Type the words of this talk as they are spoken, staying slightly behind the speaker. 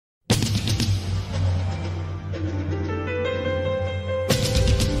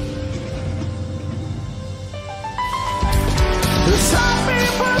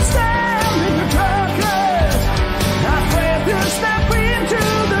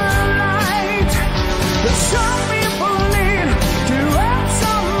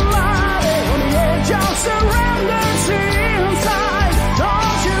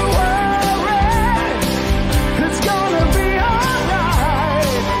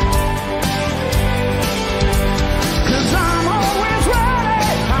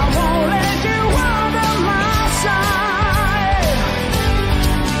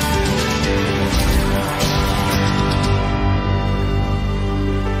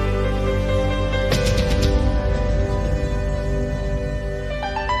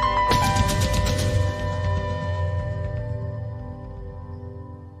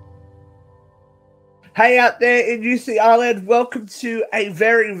Hey out there in UCR land, welcome to a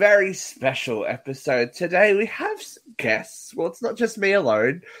very, very special episode. Today we have some guests. Well, it's not just me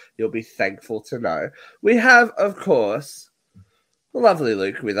alone. You'll be thankful to know. We have, of course, the lovely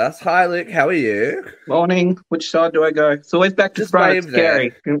Luke with us. Hi, Luke. How are you? Morning. Which side do I go? It's always back to front. It's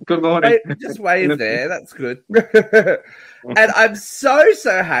scary. Good morning. Just wave there. That's good. And I'm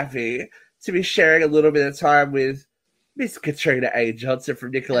so happy to be sharing a little bit of time with Miss Katrina A. Johnson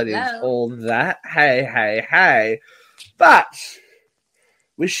from Nickelodeon's All That. Hey. But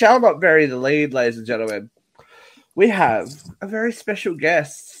we shall not bury the lead, ladies and gentlemen. We have a very special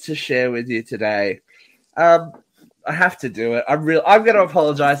guest to share with you today. I have to do it. I'm going to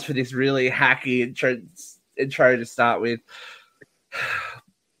apologize for this really hacky intro to start with.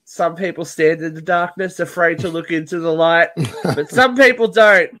 Some people stand in the darkness, afraid to look into the light, but some people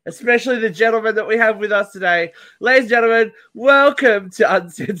don't, especially the gentleman that we have with us today. Ladies and gentlemen, welcome to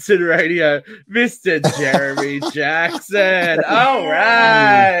Uncensored Radio, Mr. Jeremy Jackson. All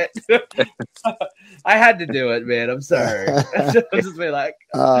right. I had to do it, man. I'm sorry. Just be like,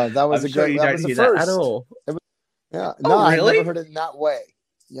 that was I'm a sure great. you That don't was the hear first. that at all. Yeah, Oh, no, really? I never heard it in that way.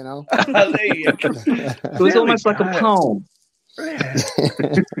 You know, There you go. It was almost like a poem.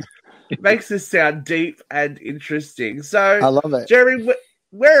 It makes this sound deep and interesting. So, I love it. Jeremy,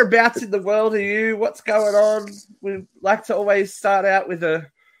 whereabouts in the world are you? What's going on? We like to always start out with a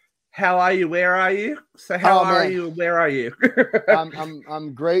 "How are you? Where are you?" So, how are you? And where are you?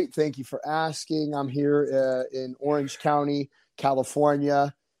 I'm great. Thank you for asking. I'm here in Orange County,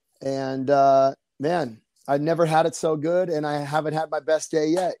 California, and man, I've never had it so good, and I haven't had my best day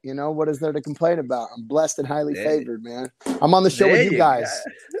yet. You know, what is there to complain about? I'm blessed and highly favored, man. I'm on the show with you guys.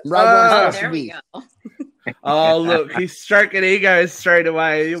 Right where I'm supposed to be. Oh, look, he's stroking egos straight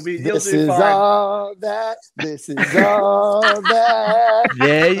away. You'll do fine. This is all that.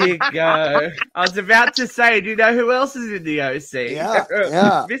 There you go. I was about to say, do you know who else is in the OC?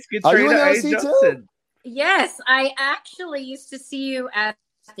 Yeah. Miss Katrina A. Johnson. Too? Yes, I actually used to see you at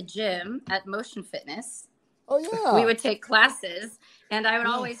the gym at Motion Fitness. Oh, yeah. We would take classes, and I would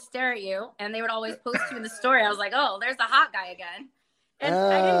always stare at you, and they would always post you in the story. I was like, oh, there's the hot guy again. And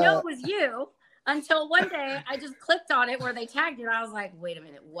I didn't know it was you until one day I just clicked on it where they tagged you, and I was like, wait a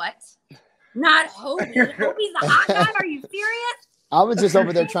minute, what? Not Hobie. Hobie's the hot guy? Are you serious? I was just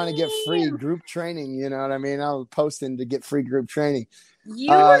over there trying to get free group training. You know what I mean? I was posting to get free group training.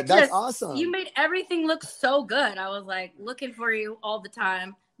 You were that's awesome. You made everything look so good. I was like looking for you all the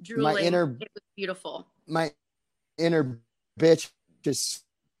time, drooling. It was beautiful. My inner bitch just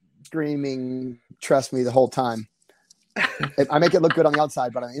screaming, trust me, the whole time. I make it look good on the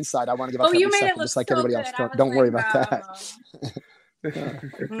outside, but on the inside, I want to give up every second, just like everybody else. Don't worry about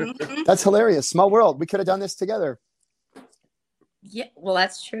that. That's hilarious. Small world. We could have done this together. Yeah, well,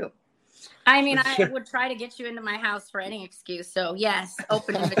 that's true. I mean, I would try to get you into my house for any excuse. So, yes,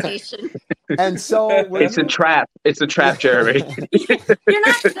 open invitation. And so it's a trap. It's a trap, Jeremy. You're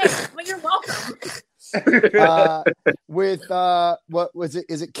not safe, but you're welcome. With what was it?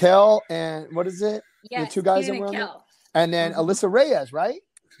 Is it Kel and what is it? Yes, the two guys that were on there? And then Alyssa Reyes, right?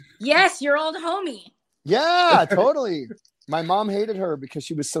 Yes, your old homie. Yeah, totally. My mom hated her because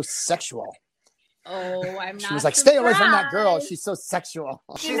she was so sexual. Oh, I'm not. She was like, "Stay away from that girl. She's so sexual."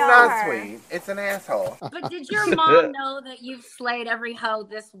 She's not sweet. It's an asshole. But did your mom know that you've slayed every hoe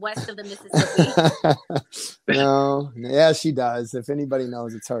this west of the Mississippi? No. Yeah, she does. If anybody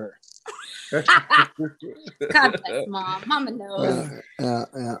knows, it's her. God bless Mom. Mama knows. Yeah.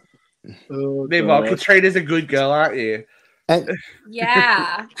 Oh, meanwhile, Katrina's a good girl, aren't you?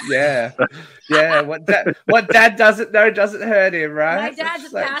 Yeah. What dad doesn't know doesn't hurt him, right? My dad's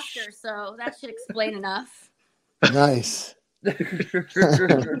a pastor, so that should explain enough. Nice. That's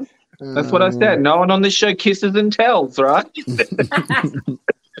what I said. No one on this show kisses and tells, right?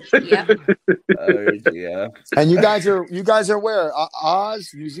 Yep. Oh dear. And you guys are where? Oz,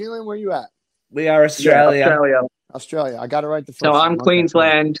 New Zealand. Where you at? We are Australia. Yeah, Australia. I got it right the first time. time. I'm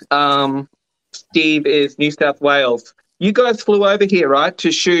Queensland. Steve is New South Wales. You guys flew over here, right,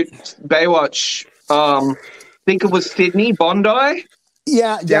 to shoot Baywatch. I think it was Sydney, Bondi.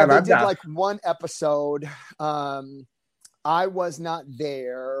 Yeah. They did like one episode. I was not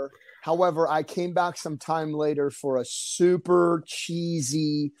there. However, I came back some time later for a super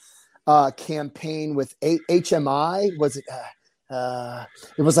cheesy campaign with HMI. Was it?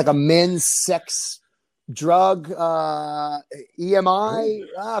 It was like a men's sex drug EMI.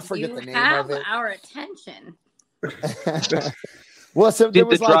 I forget the name of it. You have our attention. Well, so did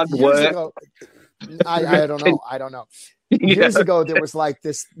the drug work? I don't know. years ago, there was like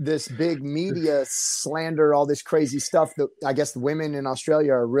this big media slander, all this crazy stuff that I guess the women in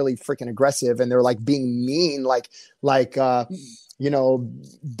Australia are really freaking aggressive, and they're like being mean, like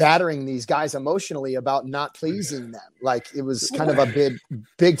battering these guys emotionally about not pleasing them. Like it was kind of a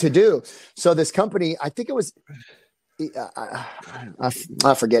big to do. So this company, I think it was,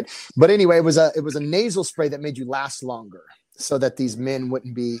 I forget, but anyway, it was a nasal spray that made you last longer, so that these men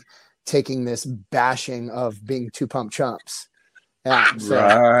wouldn't be taking this bashing of being two pump chumps. Yeah, so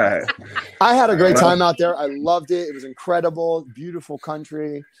right. I had a great time out there. I loved it. It was incredible, beautiful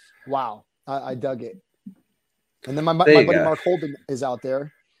country. Wow, I dug it. And then my buddy Mark Holden is out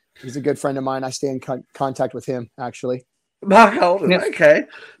there. He's a good friend of mine. I stay in contact with him, actually. Mark Holden, okay.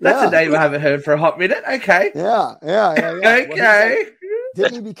 That's a name I haven't heard for a hot minute. Okay. Yeah. Okay. Well,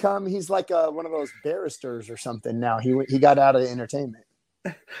 didn't he become? He's like one of those barristers or something now. He got out of entertainment.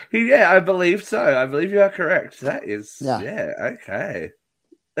 I believe so. I believe you are correct. That is, okay.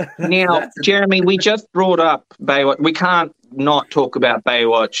 Now, Jeremy, we just brought up Baywatch. We can't not talk about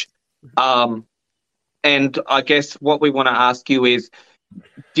Baywatch. And I guess what we want to ask you is,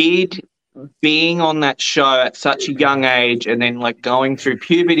 did being on that show at such a young age and then like going through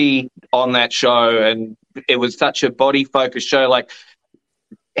puberty on that show, and it was such a body focused show, like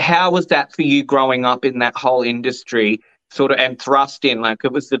how was that for you growing up in that whole industry sort of and thrust in? Like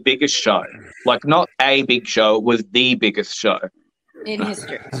it was the biggest show, like not a big show, it was the biggest show in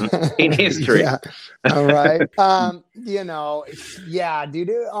history. In history. Yeah. All right.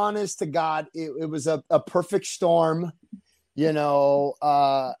 Dude, honest to God, it was a perfect storm.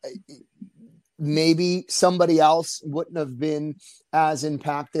 Maybe somebody else wouldn't have been as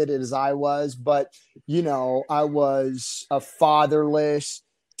impacted as I was, but I was a fatherless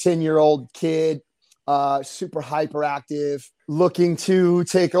 10-year-old kid, super hyperactive, looking to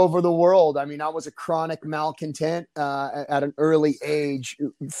take over the world. I mean, I was a chronic malcontent at an early age,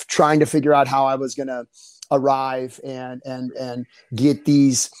 trying to figure out how I was going to arrive and get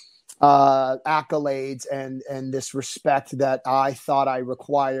these accolades and this respect that I thought I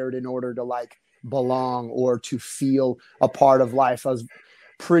required in order to like belong or to feel a part of life. I was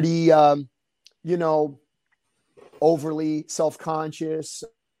pretty, overly self-conscious,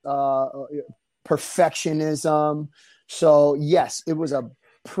 perfectionism. So yes, it was a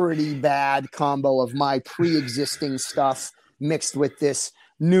pretty bad combo of my pre-existing stuff mixed with this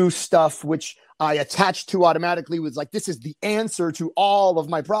new stuff, which I attached to automatically. Was like, this is the answer to all of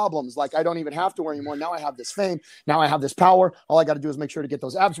my problems. Like, I don't even have to worry anymore. Now I have this fame. Now I have this power. All I got to do is make sure to get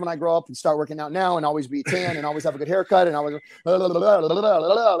those abs when I grow up and start working out now and always be tan and always have a good haircut and always, and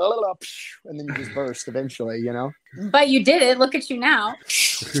then you just burst eventually, But you did it. Look at you now.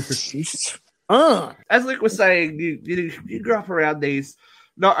 As Luke was saying, you grew up around these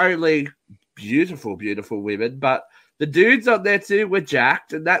not only beautiful, beautiful women, but the dudes on there too were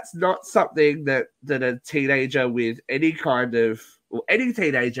jacked, and that's not something that a teenager with any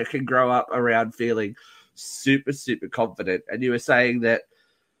teenager can grow up around feeling super, super confident. And you were saying that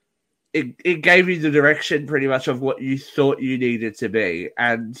it gave you the direction pretty much of what you thought you needed to be.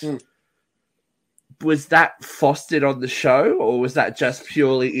 And was that fostered on the show, or was that just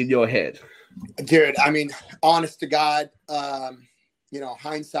purely in your head? Dude, I mean, honest to God,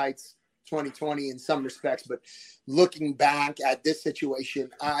 hindsight's 2020 in some respects, but looking back at this situation,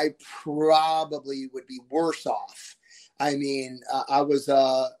 I probably would be worse off. I mean, I was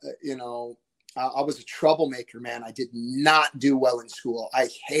a troublemaker, man. I did not do well in school. I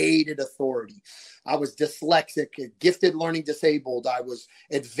hated authority. I was dyslexic, gifted learning disabled. I was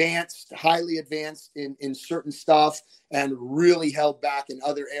highly advanced in certain stuff and really held back in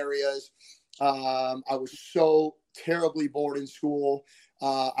other areas. I was so terribly bored in school.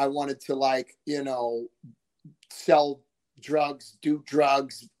 I wanted to sell drugs, do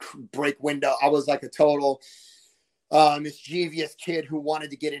drugs, break window. I was like a total mischievous kid who wanted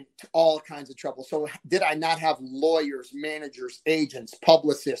to get into all kinds of trouble. So did I not have lawyers, managers, agents,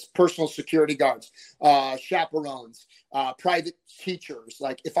 publicists, personal security guards, chaperones, private teachers?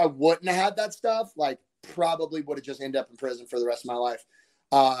 Like if I wouldn't have had that stuff, like probably would have just ended up in prison for the rest of my life.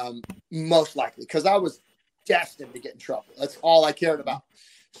 Most likely, because I was destined to get in trouble. That's all I cared about.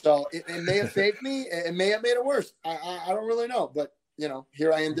 So it may have saved me. It may have made it worse. I don't really know. But,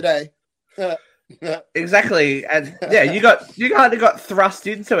 here I am today. Exactly. And yeah, you kind of got thrust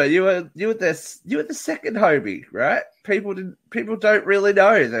into it. You were the second Hobie, right? People don't really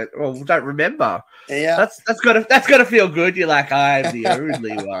know that, or don't remember. Yeah. That's gotta feel good. You're like, I'm the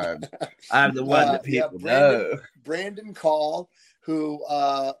only one. I'm the one that people know. Brandon Call, who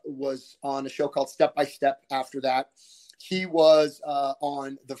was on a show called Step by Step after that. He was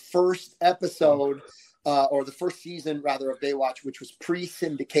on the first episode or the first season rather of Baywatch, which was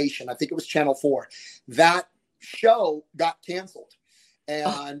pre-syndication. I think it was Channel 4. That show got canceled.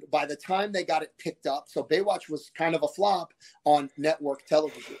 And by the time they got it picked up, so Baywatch was kind of a flop on network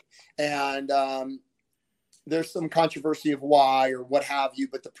television. And there's some controversy of why or what have you,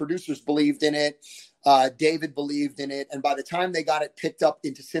 but the producers believed in it. David believed in it. And by the time they got it picked up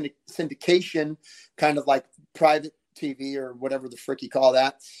into syndication, kind of like private TV or whatever the frick you call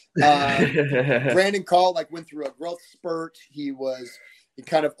that, Brandon Call went through a growth spurt. He was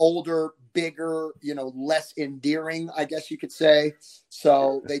kind of older, bigger, less endearing, I guess you could say.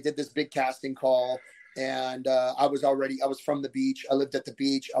 So they did this big casting call, and I was from the beach. I lived at the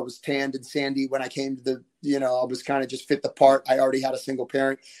beach. I was tanned and sandy when I came to the, I was kind of just fit the part. I already had a single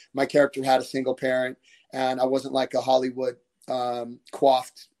parent. My character had a single parent, and I wasn't like a Hollywood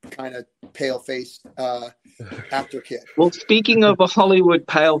coiffed kind of pale faced actor kid. Well, speaking of a Hollywood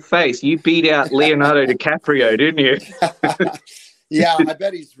pale face, you beat out Leonardo DiCaprio, didn't you? Yeah, I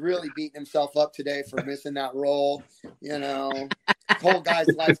bet he's really beating himself up today for missing that role. The whole guy's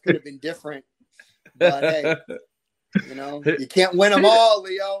life could have been different. But hey, you can't win them all,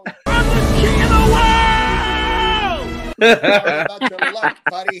 Leo. I'm the king of the world! Sorry about your luck,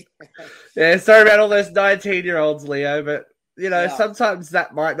 buddy. Yeah, sorry about all those 19-year-olds, Leo, but sometimes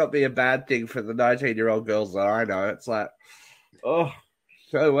that might not be a bad thing for the 19-year-old girls that I know. It's like, oh,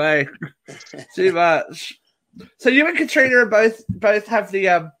 no way. Too much. So you and Katrina both have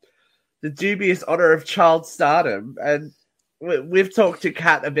the dubious honor of child stardom, and we've talked to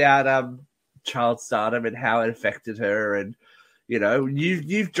Kat about child stardom and how it affected her, and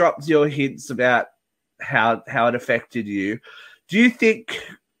you've dropped your hints about how it affected you. Do you think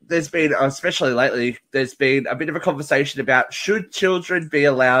there's been, especially lately, there's been a bit of a conversation about should children be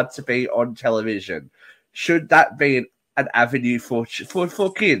allowed to be on television? Should that be an avenue for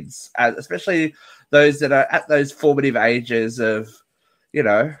kids, especially those that are at those formative ages of,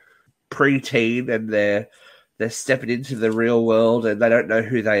 preteen, and they're stepping into the real world and they don't know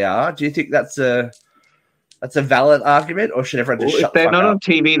who they are? Do you think that's a valid argument, or should everyone just shut the fuck up? If they're not on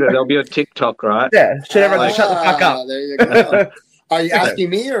TV, they'll be on TikTok, right? Yeah, should everyone just shut the fuck up? There you go. Are you asking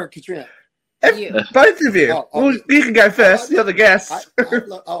me or Katrina? Both of you. Well, you can go first. You're the guest.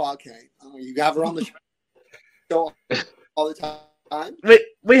 Okay. You have her on the show all the time?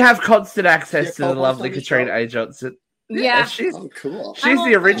 We have constant access to the lovely Katrina A. Johnson. Yeah. She's cool. She's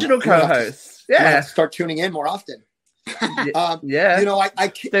the original co-host. Yeah. Start tuning in more often. Yeah.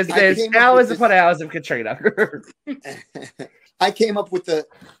 There's hours upon hours of Katrina. I came up with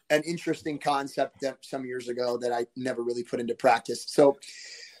an interesting concept some years ago that I never really put into practice. So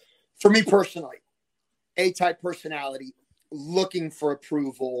for me personally, A-type personality, looking for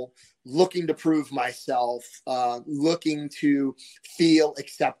approval, looking to prove myself, looking to feel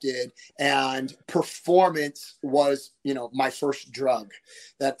accepted, and performance was, my first drug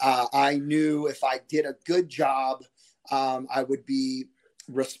that I knew if I did a good job, I would be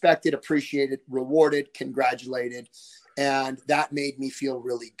respected, appreciated, rewarded, congratulated. And that made me feel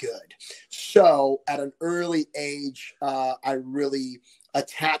really good. So at an early age, I really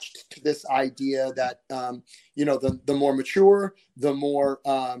attached to this idea that, the more mature, the more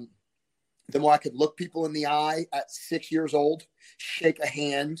I could look people in the eye at 6 years old, shake a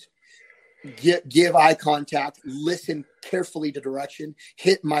hand, give eye contact, listen carefully to direction,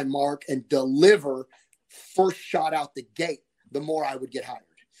 hit my mark, and deliver first shot out the gate, the more I would get hired.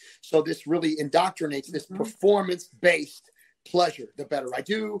 So this really indoctrinates this performance-based pleasure. The better I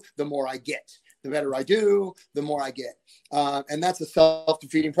do, the more I get. The better I do, the more I get. And that's a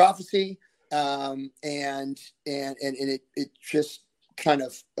self-defeating prophecy. And it just kind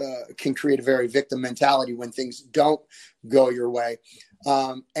of can create a very victim mentality when things don't go your way.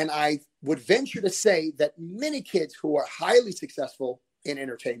 And I would venture to say that many kids who are highly successful in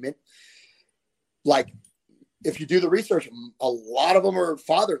entertainment, like if you do the research, a lot of them are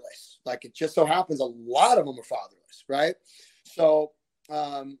fatherless. Like it just so happens a lot of them are fatherless, right? So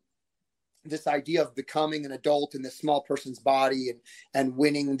this idea of becoming an adult in this small person's body and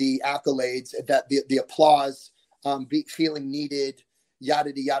winning the accolades, that the applause, feeling needed,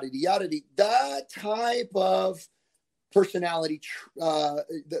 yada yada yada, that type of personality,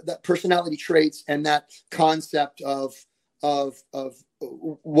 that personality traits, and that concept of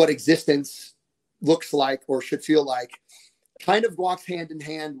what existence looks like or should feel like, kind of walks hand in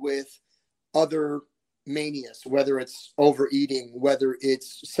hand with other manias, whether it's overeating, whether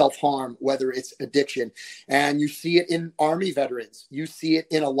it's self-harm, whether it's addiction. And you see it in Army veterans. You see it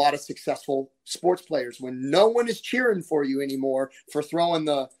in a lot of successful sports players when no one is cheering for you anymore for throwing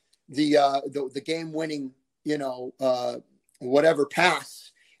the game winning, whatever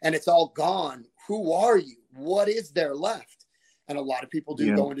pass, and it's all gone. who are you? What is there left? And a lot of people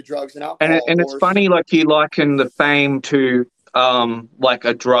do go into drugs and alcohol. And it's funny, like you liken the fame to like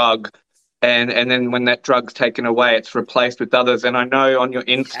a drug, and then when that drug's taken away, it's replaced with others. And I know on your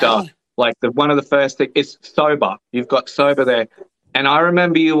Insta, like one of the first things is sober. You've got sober there. And I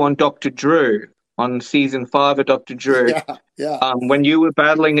remember you on Dr. Drew, on season 5 of Dr. Drew, when you were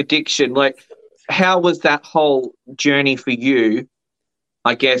battling addiction. Like, how was that whole journey for you,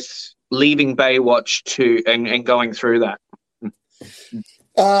 I guess, leaving Baywatch and going through that?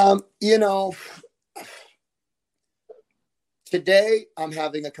 You know, today I'm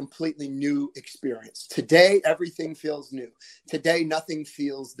having a completely new experience. Today, everything feels new. Today, nothing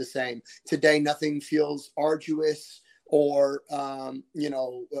feels the same. Today, nothing feels arduous or,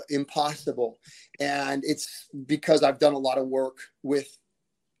 impossible. And it's because I've done a lot of work with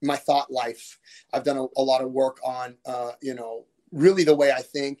my thought life. I've done a lot of work on, really the way I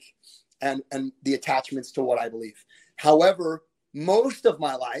think and the attachments to what I believe. However, most of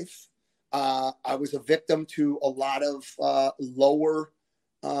my life, I was a victim to a lot of lower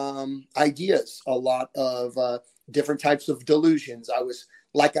ideas, a lot of different types of delusions. I was,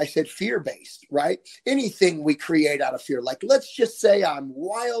 like I said, fear-based, right? Anything we create out of fear. Like, let's just say I'm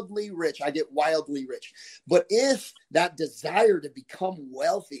wildly rich. I get wildly rich. But if that desire to become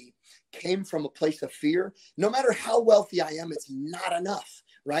wealthy came from a place of fear, no matter how wealthy I am, it's not enough.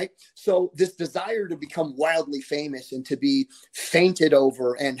 Right. So this desire to become wildly famous and to be fainted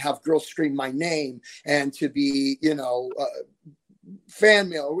over and have girls scream my name and to be, fan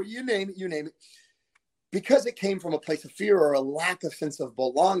mail, or you name it. Because it came from a place of fear or a lack of sense of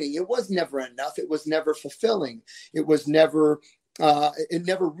belonging, it was never enough. It was never fulfilling. It was never, it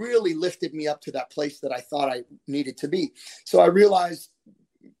never really lifted me up to that place that I thought I needed to be. So I realized,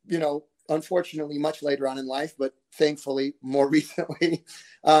 unfortunately, much later on in life, but thankfully more recently,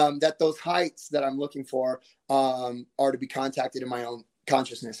 that those heights that I'm looking for are to be contacted in my own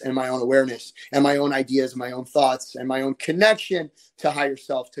consciousness and my own awareness and my own ideas, my own thoughts, and my own connection to higher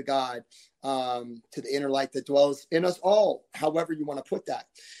self, to God, to the inner light that dwells in us all, however you want to put that.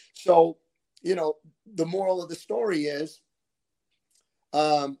 So, the moral of the story is,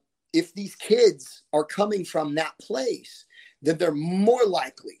 if these kids are coming from that place, then they're more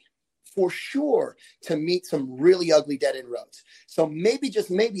likely, for sure, to meet some really ugly dead-end roads. So maybe, just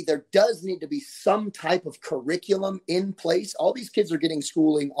maybe, there does need to be some type of curriculum in place. All these kids are getting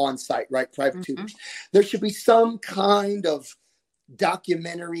schooling on site, right? Private tutors. There should be some kind of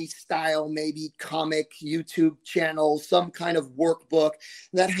documentary style, maybe comic YouTube channel, some kind of workbook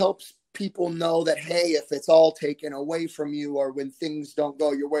that helps people know that, hey, if it's all taken away from you, or when things don't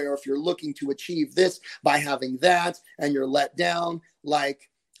go your way, or if you're looking to achieve this by having that and you're let down, like,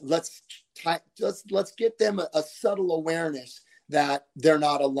 let's get them a subtle awareness that they're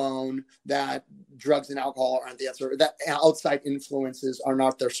not alone, that drugs and alcohol aren't the answer, that outside influences are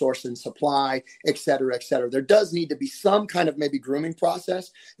not their source and supply, et cetera, et cetera. There does need to be some kind of maybe grooming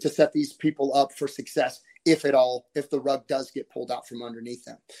process to set these people up for success, if the rug does get pulled out from underneath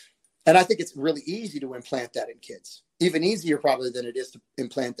them. And I think it's really easy to implant that in kids, even easier probably than it is to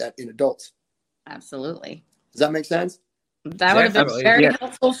implant that in adults. Absolutely. Does that make sense? That would have been very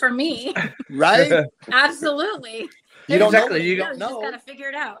helpful for me. Right? Absolutely. You don't know. You just got to figure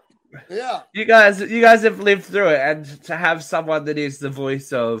it out. Yeah. You guys have lived through it, and to have someone that is the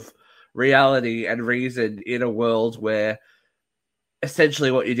voice of reality and reason in a world where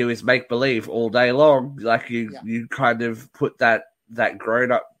essentially what you do is make believe all day long, like you kind of put that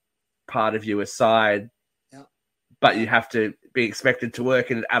grown up part of you aside, but you have to be expected to work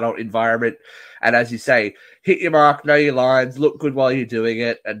in an adult environment, and as you say, hit your mark, know your lines, look good while you're doing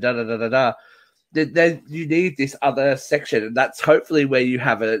it, and da-da-da-da-da. Then you need this other section, and that's hopefully where you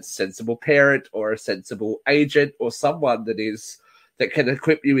have a sensible parent or a sensible agent or someone that can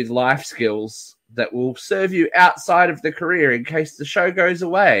equip you with life skills that will serve you outside of the career in case the show goes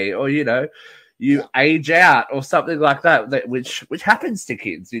away, or you age out or something like that, which happens to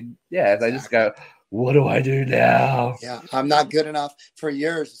kids. They just go, what do I do now? Yeah, I'm not good enough. For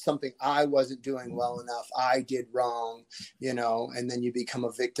years, something I wasn't doing well enough. I did wrong, and then you become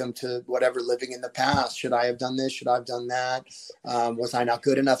a victim to whatever living in the past. Should I have done this? Should I have done that? Was I not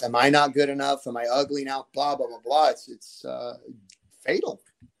good enough? Am I not good enough? Am I ugly now? Blah, blah, blah, blah. It's fatal.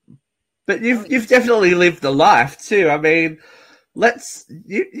 But you've definitely lived a life too. I mean,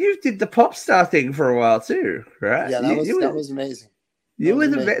 you did the pop star thing for a while too, right? Yeah, that was amazing. You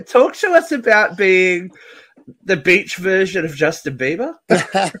were talk to us about being the beach version of Justin Bieber.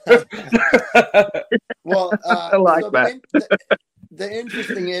 Well, I like that. The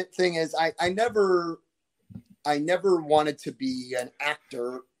interesting thing is, I never wanted to be an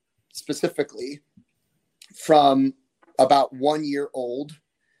actor specifically from about 1 year old.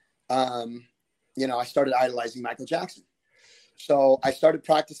 I started idolizing Michael Jackson. So I started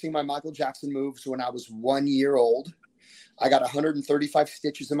practicing my Michael Jackson moves when I was 1 year old. I got 135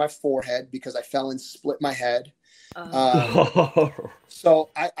 stitches in my forehead because I fell and split my head. So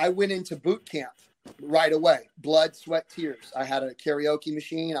I went into boot camp right away. Blood, sweat, tears. I had a karaoke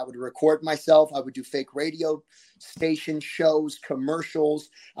machine. I would record myself. I would do fake radio station shows, commercials.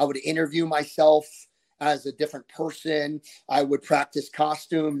 I would interview myself as a different person. I would practice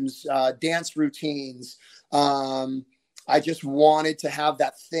costumes, dance routines. I just wanted to have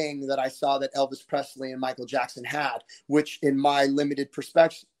that thing that I saw that Elvis Presley and Michael Jackson had, which in my limited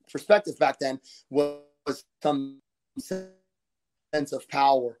perspective back then was some sense of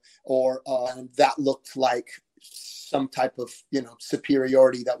power, or that looked like some type of,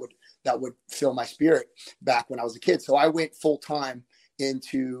 superiority that would fill my spirit back when I was a kid. So I went full time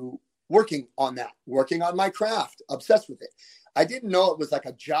into working on my craft, obsessed with it. I didn't know it was like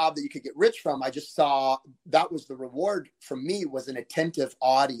a job that you could get rich from. I just saw that was the reward for me, was an attentive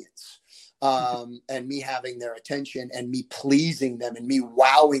audience, and me having their attention and me pleasing them and me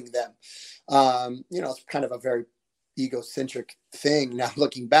wowing them. It's kind of a very egocentric thing now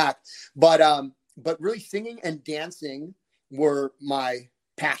looking back, but really singing and dancing were my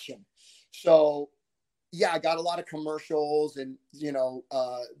passion. So yeah, I got a lot of commercials and,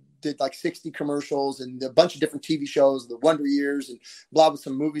 did like 60 commercials and a bunch of different TV shows, the Wonder Years and blah, with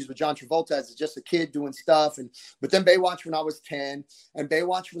some movies with John Travolta as just a kid doing stuff. But then Baywatch when I was 10, and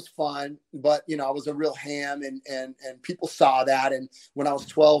Baywatch was fun, but I was a real ham and people saw that. And when I was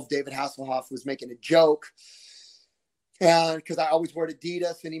 12, David Hasselhoff was making a joke. And because I always wore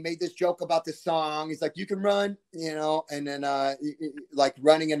Adidas, and he made this joke about this song. He's like, you can run, and then like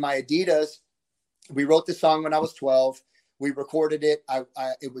running in my Adidas. We wrote this song when I was 12. We recorded it.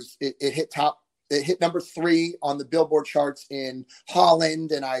 It hit number 3 on the Billboard charts in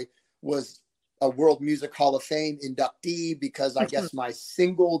Holland. And I was a World Music Hall of Fame inductee because I guess my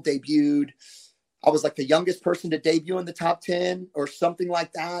single debuted. I was like the youngest person to debut in the top 10 or something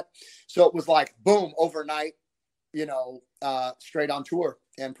like that. So it was like, boom, overnight, straight on tour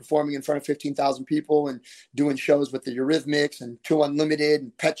and performing in front of 15,000 people and doing shows with the Eurythmics and Two Unlimited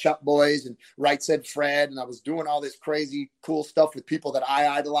and Pet Shop Boys and Right Said Fred. And I was doing all this crazy cool stuff with people that I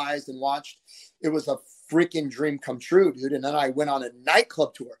idolized and watched. It was a freaking dream come true, dude. And then I went on a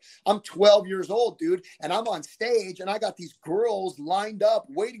nightclub tour. I'm 12 years old, dude. And I'm on stage and I got these girls lined up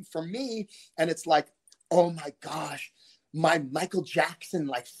waiting for me. And it's like, oh my gosh, my Michael Jackson,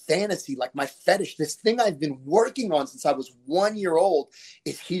 like fantasy, like my fetish, this thing I've been working on since I was 1 year old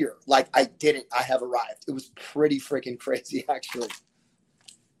is here. Like I did it. I have arrived. It was pretty freaking crazy, actually.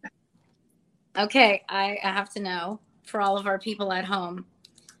 Okay. I have to know, for all of our people at home,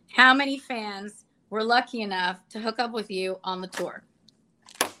 how many fans were lucky enough to hook up with you on the tour?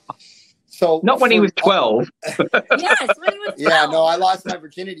 So not when he was 12. Yes, when he was 12. Yeah, no, I lost my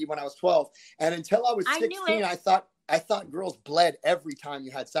virginity when I was 12. And until I was 16, I thought girls bled every time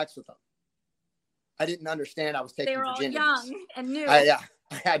you had sex with them. I didn't understand I was taking virginity. They were all young and new. I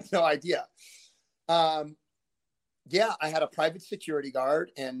had no idea. Yeah, I had a private security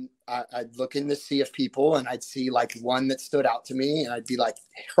guard, and I'd look in the sea of people, and I'd see like one that stood out to me, and I'd be like,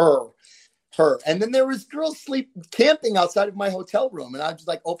 her. And then there was girls camping outside of my hotel room, and I was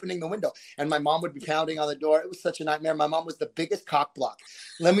like opening the window, and my mom would be pounding on the door. It was such a nightmare. My mom was the biggest cock block.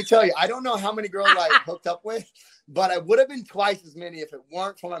 Let me tell you, I don't know how many girls I hooked up with, but I would have been twice as many if it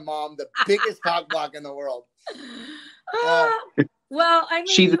weren't for my mom, the biggest cock block in the world. Well, I mean,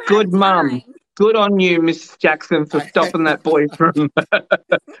 she's a good mom. Good on you, Mrs. Jackson, for stopping that boy from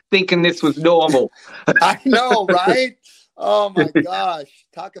thinking this was normal. I know, right? Oh my gosh.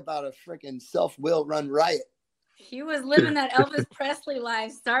 Talk about a freaking self-will run riot. He was living that Elvis Presley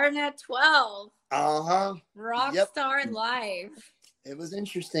life starting at 12. Uh-huh. Rock star life. It was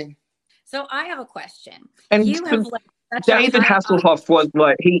interesting. So I have a question. And David Hasselhoff was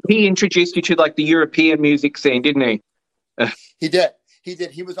like, he introduced you to like the European music scene, didn't he? He did.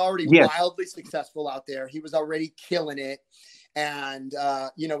 He was already wildly successful out there. He was already killing it. And,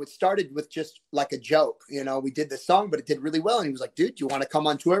 it started with just like a joke. We did this song, but it did really well. And he was like, dude, do you want to come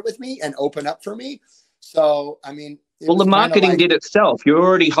on tour with me and open up for me? So, I mean, the marketing did itself. You're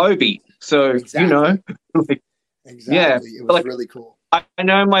already Hobie. So, exactly. Exactly. Yeah. It was really cool. I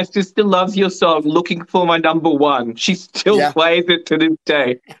know my sister loves your song, Looking for My Number One. She still plays it to this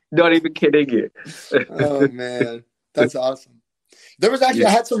day. Not even kidding you. Oh, man. That's awesome. There was actually, I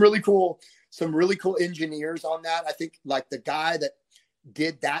had some really cool engineers on that. I think like the guy that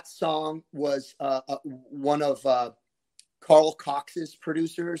did that song was one of Carl Cox's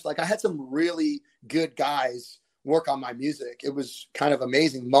producers. Like I had some really good guys work on my music. It was kind of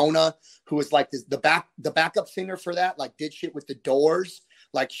amazing. Mona, who was like the backup singer for that, like did shit with the Doors.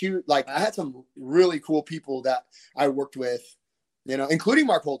 Like I had some really cool people that I worked with, you know, including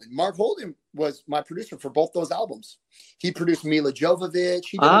Mark Holden. Mark Holden was my producer for both those albums. He produced Mila Jovovich.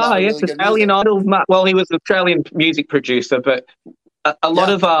 He did a lot of really good Australian music. Idol. Well, he was an Australian music producer, but a lot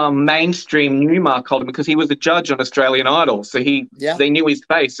of mainstream knew Mark Holden because he was a judge on Australian Idol, so they knew his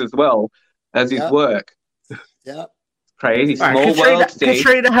face as well as his work. Yeah. Crazy. All Small right, Katrina, world, Steve.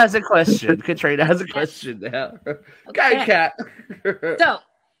 Katrina has a question. Katrina has a question now. Okay. Go, Kat. So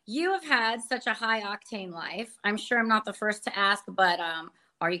you have had such a high octane life. I'm sure I'm not the first to ask, but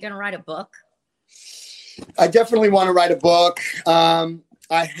are you going to write a book? I definitely want to write a book.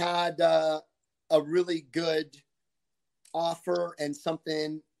 I had a really good offer and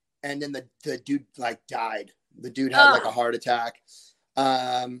something, and then the dude like died. The dude had like a heart attack.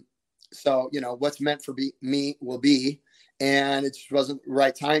 So, you know, what's meant for me will be, and it just wasn't the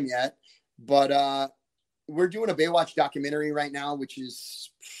right time yet. But we're doing a Baywatch documentary right now, which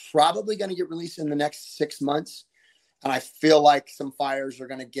is probably going to get released in the next 6 months. And I feel like some fires are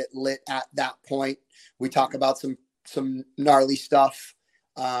going to get lit at that point. We talk about some gnarly stuff.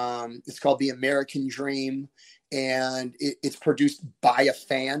 It's called The American Dream, and it's produced by a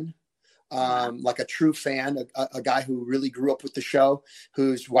fan. Like a true fan, a guy who really grew up with the show,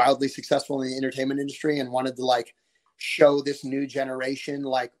 who's wildly successful in the entertainment industry and wanted to like show this new generation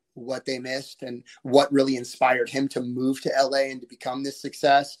like what they missed and what really inspired him to move to LA and to become this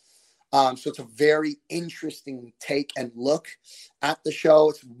success. So it's a very interesting take and look at the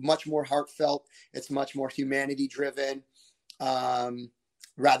show. It's much more heartfelt. It's much more humanity driven.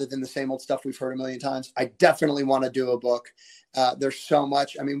 Rather than the same old stuff we've heard a million times. I definitely want to do a book. There's so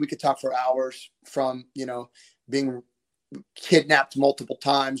much. I mean, we could talk for hours from, you know, being kidnapped multiple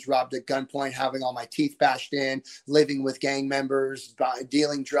times, robbed at gunpoint, having all my teeth bashed in, living with gang members,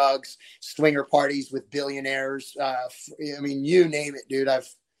 dealing drugs, swinger parties with billionaires. I mean, you name it, dude. I've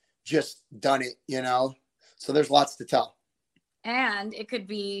just done it, you know? So there's lots to tell. And it could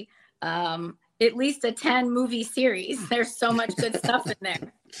be, at least a 10 movie series. There's so much good stuff in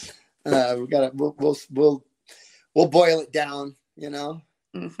there. We'll boil it down, you know?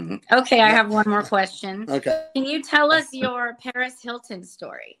 Mm-hmm. Okay. I have one more question. Okay. Can you tell us your Paris Hilton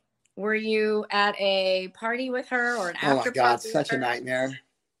story? Were you at a party with her or an after party? Oh my God, such a nightmare.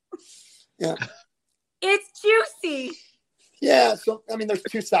 Yeah. It's juicy. Yeah. So, I mean, there's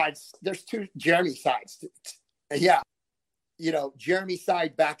two sides. There's two Jeremy sides. Yeah. You know, Jeremy's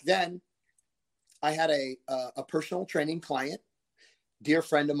side back then, I had a personal training client, dear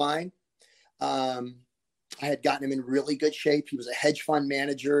friend of mine. I had gotten him in really good shape. He was a hedge fund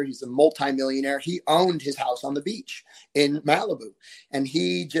manager. He's a multimillionaire. He owned his house on the beach in Malibu, and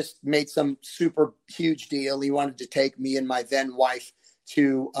he just made some super huge deal. He wanted to take me and my then wife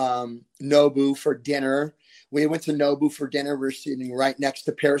to Nobu for dinner. We went to Nobu for dinner. We're sitting right next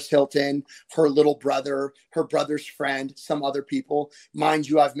to Paris Hilton, her little brother, her brother's friend, some other people. Mind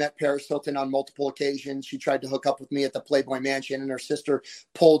you, I've met Paris Hilton on multiple occasions. She tried to hook up with me at the Playboy Mansion, and her sister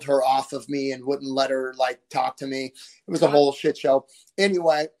pulled her off of me and wouldn't let her like talk to me. It was a whole shit show.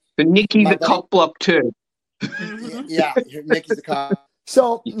 Anyway. But Nikki's a cock block too. Yeah, Nikki's a cock.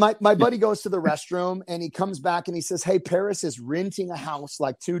 So my buddy goes to the restroom and he comes back and he says, hey, Paris is renting a house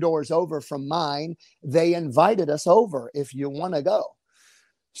like 2 doors over from mine. They invited us over if you want to go.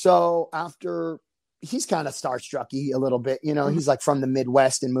 So after he's kind of starstrucky a little bit, you know, he's like from the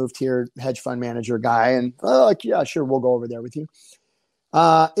Midwest and moved here, hedge fund manager guy. And like, yeah, sure. We'll go over there with you.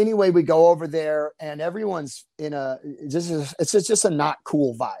 Anyway, we go over there and everyone's in it's just a not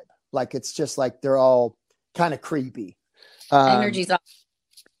cool vibe. Like, it's just like, they're all kind of creepy. Energy's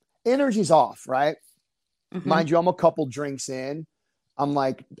off, right? Mm-hmm. Mind you, I'm a couple drinks in. I'm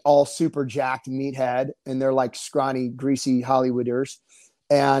like all super jacked meathead, and they're like scrawny, greasy Hollywooders.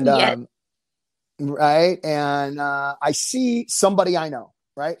 And right. And I see somebody I know,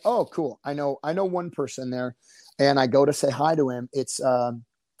 right? Oh, cool. I know one person there, and I go to say hi to him. It's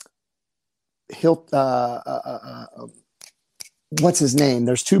what's his name?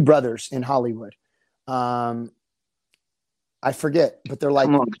 There's 2 brothers in Hollywood. I forget, but they're like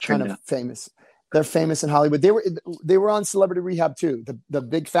kind of famous. They're famous in Hollywood. They were on Celebrity Rehab too. The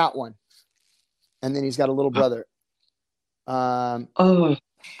big fat one, and then he's got a little brother.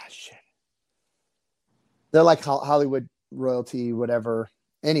 Shit. They're like Hollywood royalty, whatever.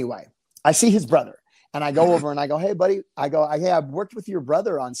 Anyway, I see his brother, and I go over and I go, "Hey, buddy," hey, I've worked with your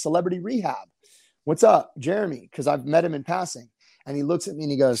brother on Celebrity Rehab. What's up, Jeremy? Because I've met him in passing. And he looks at me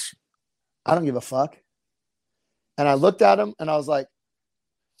and he goes, "I don't give a fuck." And I looked at him and I was like,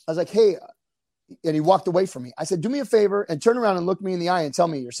 hey, and he walked away from me. I said, do me a favor and turn around and look me in the eye and tell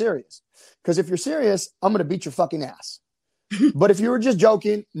me you're serious. Because if you're serious, I'm going to beat your fucking ass. But if you were just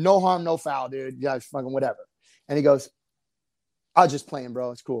joking, no harm, no foul, dude. Yeah, fucking whatever. And he goes, I was just playing, bro.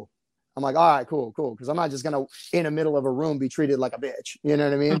 It's cool. I'm like, all right, cool. Because I'm not just going to, in the middle of a room, be treated like a bitch. You know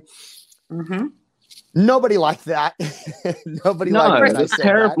what I mean? Mm-hmm. Nobody liked that. Nobody liked that. It's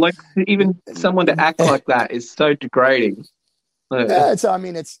terrible. Like, even someone to act like that is so degrading. Yeah, so I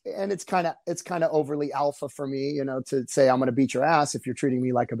mean, it's kind of overly alpha for me, you know, to say I'm going to beat your ass if you're treating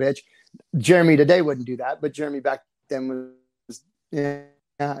me like a bitch. Jeremy today wouldn't do that, but Jeremy back then was, he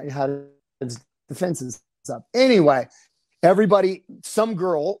had his defenses up. Anyway, everybody, some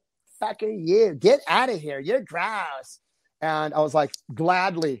girl, fucking you, get out of here, you're gross. And I was like,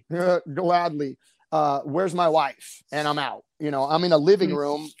 gladly. Where's my wife? And I'm out. You know, I'm in a living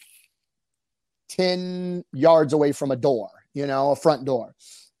room 10 yards away from a door. You know, a front door,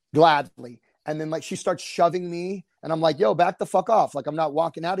 gladly. And then like she starts shoving me and I'm like, yo, back the fuck off. Like, I'm not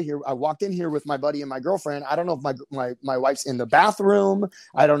walking out of here. I walked in here with my buddy and my girlfriend. I don't know if my wife's in the bathroom.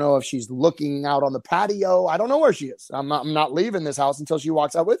 I don't know if she's looking out on the patio. I don't know where she is. I'm not leaving this house until she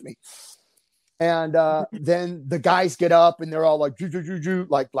walks out with me. And then the guys get up and they're all like,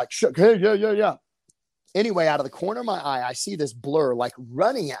 like shook. Hey, yeah. Anyway, out of the corner of my eye, I see this blur like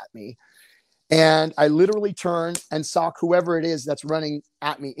running at me. And I literally turned and saw whoever it is that's running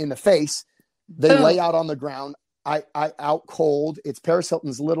at me in the face. They lay out on the ground. I out cold. It's Paris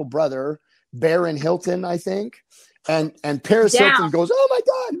Hilton's little brother, Baron Hilton, I think. And Paris Hilton goes, oh my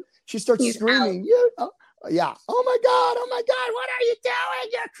God. She starts screaming. Yeah. Oh my God. What are you doing?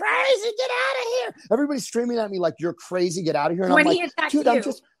 You're crazy. Get out of here. Everybody's screaming at me like, you're crazy. Get out of here. And when I'm like, dude,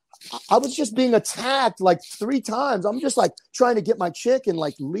 I was just being attacked like 3 times. I'm just like trying to get my chick and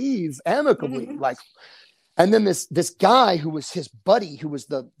like leave amicably. Like, and then this guy who was his buddy, who was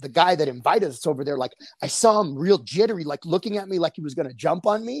the guy that invited us over there. Like, I saw him real jittery, like looking at me like he was going to jump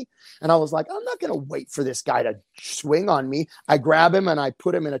on me. And I was like, I'm not going to wait for this guy to swing on me. I grab him and I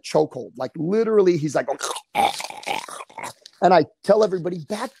put him in a chokehold. Like literally he's like, and I tell everybody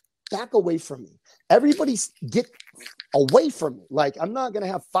back away from me. Everybody get away from me. Like, I'm not going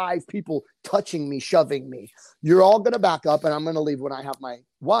to have 5 people touching me, shoving me. You're all going to back up and I'm going to leave when I have my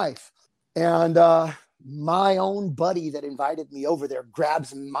wife. And my own buddy that invited me over there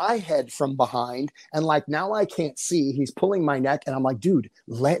grabs my head from behind. And like, now I can't see. He's pulling my neck. And I'm like, dude,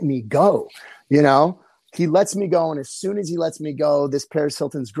 let me go. You know, he lets me go. And as soon as he lets me go, this Paris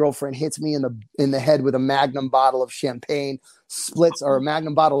Hilton's girlfriend hits me in the head with a Magnum bottle of champagne, or a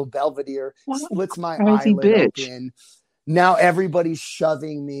Magnum bottle of Belvedere, splits my eyelid open. Now everybody's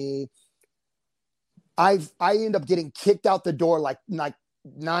shoving me. I end up getting kicked out the door, like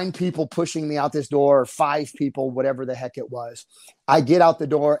 9 people pushing me out this door, or 5 people, whatever the heck it was. I get out the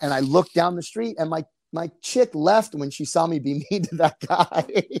door and I look down the street and my chick left when she saw me be mean to that guy.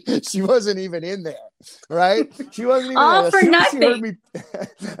 She wasn't even in there, right? She wasn't even all there. for nothing.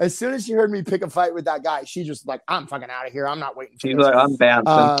 As soon as she heard me pick a fight with that guy, she just like, I'm fucking out of here. I'm not waiting for She's this. like, I'm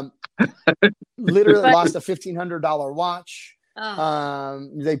bouncing. Literally lost a $1,500 watch.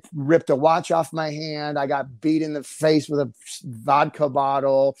 They ripped a watch off my hand. I got beat in the face with a vodka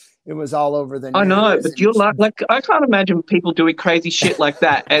bottle. It was all over the news. I know, but you're like, I can't imagine people doing crazy shit like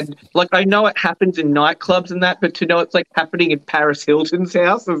that. And like, I know it happens in nightclubs and that, but to know it's like happening in Paris Hilton's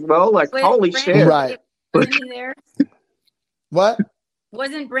house as well, like, holy shit. Right. Wasn't he there? What?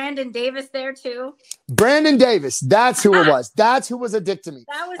 Wasn't Brandon Davis there too? Brandon Davis. That's who it was. That's who was a dick to me.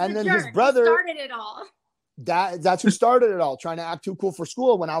 That was and the then jerk. his brother He started it all. That's who started it all, trying to act too cool for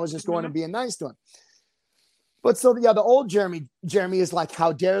school when I was just going and being nice to him. But so yeah, the old Jeremy is like,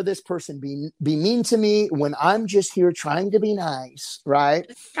 how dare this person be mean to me when I'm just here trying to be nice, right?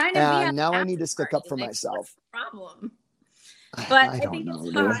 And now I need to stick up for myself. Problem. But I think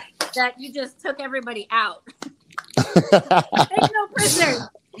it's hot that you just took everybody out. Take no prisoners.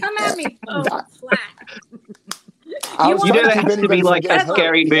 Come at me. Oh, flat. You know, it has to be like a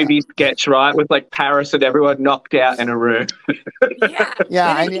scary movie sketch, right? With like Paris and everyone knocked out in a room.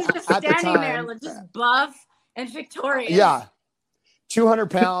 Yeah. And he's just standing there, like, just buff and victorious. Yeah.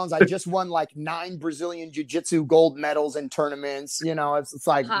 200 pounds. I just won like 9 Brazilian jiu-jitsu gold medals in tournaments. You know, it's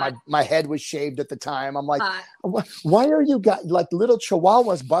like my head was shaved at the time. I'm like, why are you got like little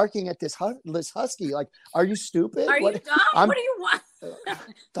chihuahuas barking at this husky? Like, are you stupid? Are you dumb? What do you want?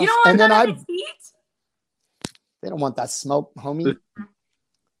 You don't want none of its heat? They don't want that smoke, homie.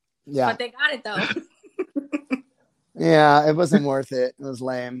 Yeah. But they got it though. Yeah, it wasn't worth it. It was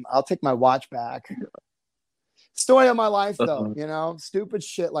lame. I'll take my watch back. story of my life, though. You know, stupid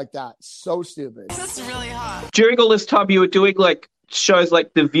shit like that. So stupid. This is really hot. During all this time, you were doing like shows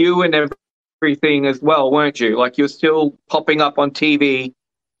like The View and everything as well, weren't you? Like you're still popping up on TV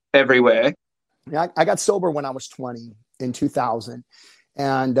everywhere. Yeah, I got sober when I was 20 in 2000,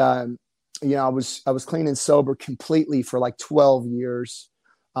 and you know, I was clean and sober completely for like 12 years.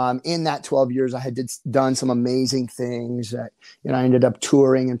 In that 12 years, I had done some amazing things. That, you know, I ended up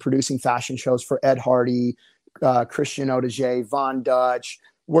touring and producing fashion shows for Ed Hardy, Christian Audigier, Von Dutch,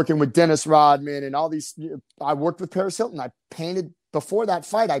 working with Dennis Rodman, and all these. I worked with Paris Hilton. Before that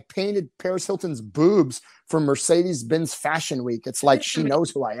fight, I painted Paris Hilton's boobs for Mercedes-Benz Fashion Week. It's like she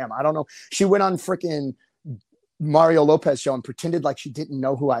knows who I am. I don't know. She went on freaking Mario Lopez show and pretended like she didn't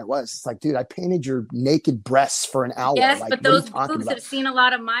know who I was. It's like, dude, I painted your naked breasts for an hour. Yes, like, but those boobs have seen a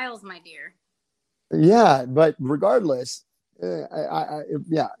lot of miles, my dear. Yeah, but regardless,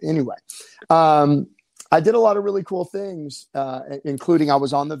 yeah. Anyway, I did a lot of really cool things, including I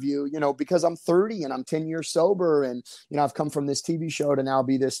was on The View, you know, because I'm 30 and I'm 10 years sober. And, you know, I've come from this TV show to now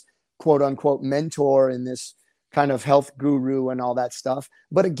be this quote unquote mentor and this kind of health guru and all that stuff.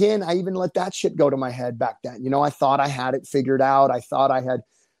 But again, I even let that shit go to my head back then. You know, I thought I had it figured out. I thought I had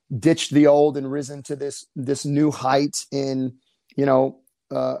ditched the old and risen to this new height in, you know,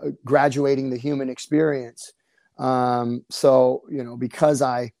 graduating the human experience. So, you know, because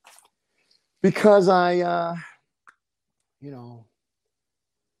I, you know,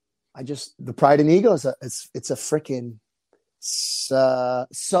 the pride and ego it's a freaking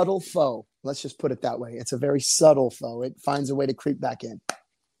subtle foe. Let's just put it that way. It's a very subtle foe. It finds a way to creep back in.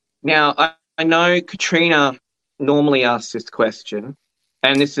 Now, I know Katrina normally asks this question,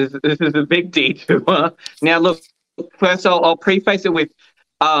 and this is a big detour. Now, look, first I'll preface it with,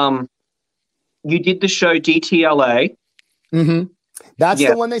 you did the show DTLA. Mm-hmm. That's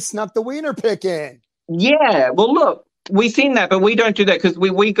the one they snuck the wiener pick in. Yeah. Well, look, we've seen that, but we don't do that because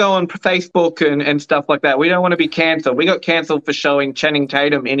we go on Facebook and stuff like that. We don't want to be cancelled. We got cancelled for showing Channing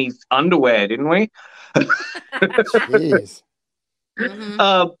Tatum in his underwear, didn't we? Jeez.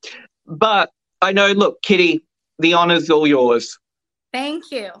 Mm-hmm. But I know, look, Kitty, the honor's all yours.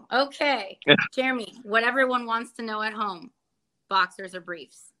 Thank you. Okay. Jeremy, what everyone wants to know at home, boxers or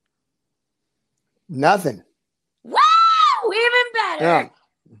briefs? Nothing. Wow! Even better.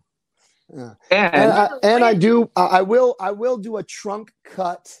 Yeah. And I will do a trunk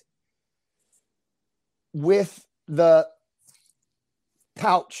cut with the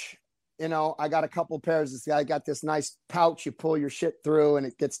pouch. You know, I got a couple pairs. I got this nice pouch you pull your shit through and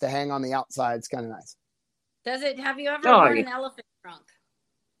it gets to hang on the outside. It's kind of nice. Have you ever worn an elephant trunk?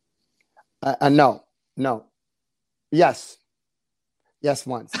 No. Yes,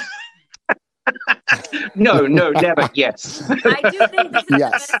 once. No, never. Yes. I do think this is the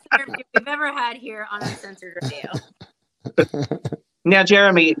best interview we've ever had here on Uncensored Radio. Now,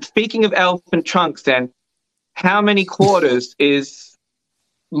 Jeremy, speaking of elephant trunks, then, how many quarters is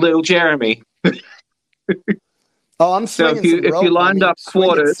little Jeremy? Oh, I'm swinging some rope. If you lined up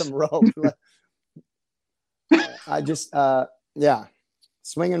quarters, some rope. I just,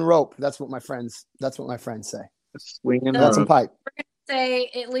 swinging rope. That's what my friends say. Swinging That's a pipe. Say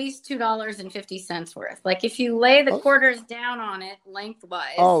at least $2.50 worth. Like if you lay the quarters down on it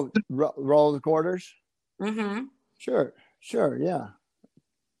lengthwise. Oh, roll the quarters. Mm-hmm. Sure,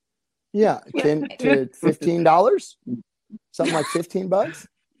 yeah. 10 to $15, something like $15.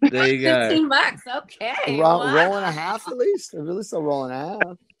 There you go. $15. Okay. Rolling a half at least. At least I'll roll a half.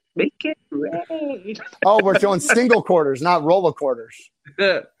 Make it right. Oh, we're doing single quarters, not roller quarters.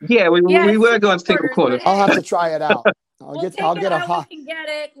 Yeah, we were going single quarters. I'll have to try it out. I'll get a hot.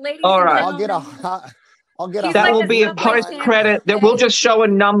 All right. I'll get a hot. That will be a post credit. That will just show a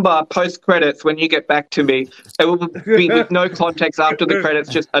number post credits when you get back to me. It will be with no context after the credits,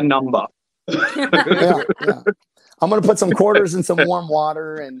 just a number. Yeah. I'm gonna put some quarters in some warm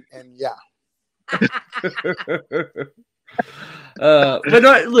water and yeah. But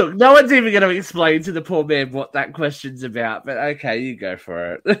no one's even going to explain to the poor man what that question's about. But okay, you go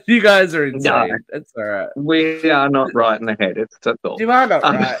for it. You guys are insane. No, that's all right. We are not right in the head. That's all. You are not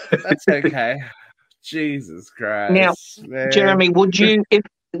right. That's okay. Jesus Christ. Now, man. Jeremy, would you, if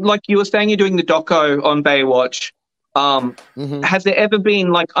like you were saying, you're doing the doco on Baywatch? Has there ever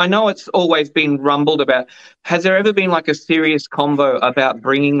been, like, I know it's always been rumbled about, has there ever been like a serious convo about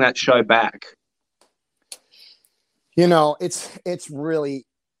bringing that show back? You know, it's really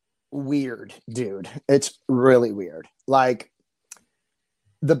weird, dude. It's really weird. Like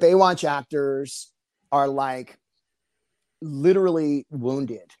the Baywatch actors are like literally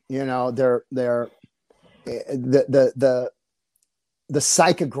wounded. You know, they're the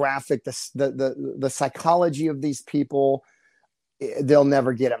psychographic, the psychology of these people, they'll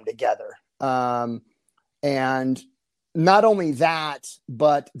never get them together. And not only that,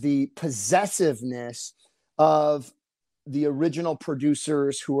 but the possessiveness of the original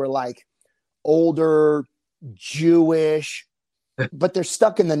producers who are like older, Jewish, but they're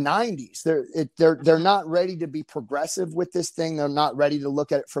stuck in the 90s. They're not ready to be progressive with this thing. They're not ready to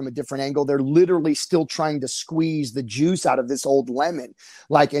look at it from a different angle. They're literally still trying to squeeze the juice out of this old lemon.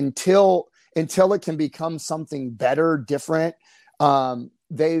 Like until it can become something better, different.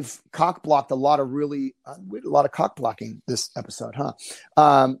 They've cock blocked a lot of cock blocking this episode, huh?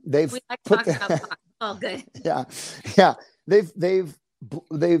 They've put oh, good. Yeah.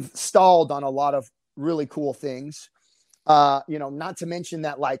 They've stalled on a lot of really cool things. Not to mention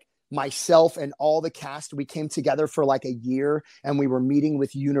that like myself and all the cast, we came together for like a year and we were meeting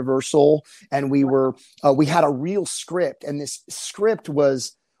with Universal, and we had a real script, and this script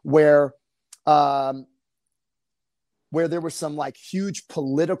was where there was some like huge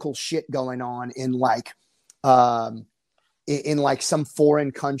political shit going on in like some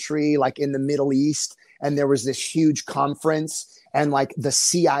foreign country, like in the Middle East. And there was this huge conference, and like the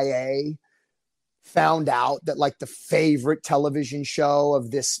CIA found out that like the favorite television show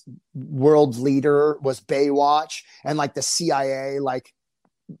of this world leader was Baywatch. And like the CIA, like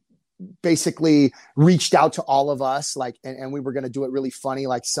basically reached out to all of us, like, and we were going to do it really funny,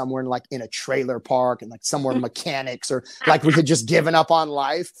 like somewhere in a trailer park, and like somewhere mechanics, or like we had just given up on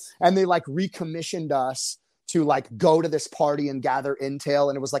life. And they like recommissioned us to like go to this party and gather intel.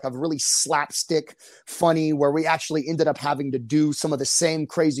 And it was like a really slapstick funny, where we actually ended up having to do some of the same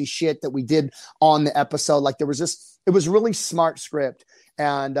crazy shit that we did on the episode. Like it was really smart script.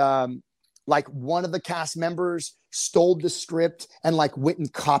 And like one of the cast members stole the script and like went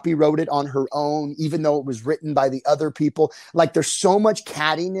and copywrote it on her own, even though it was written by the other people. Like there's so much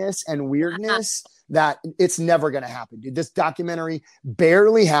cattiness and weirdness that it's never going to happen. Dude, this documentary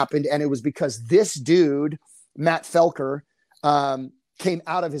barely happened. And it was because this dude, Matt Felker, came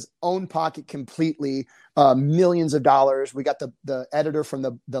out of his own pocket completely, millions of dollars. We got the editor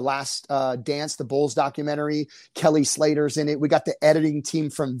from the last Dance the Bulls documentary, Kelly Slater's in it. We got the editing team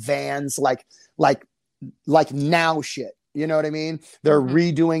from Vans, like now shit. You know what I mean? They're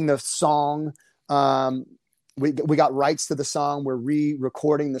redoing the song. We got rights to the song. We're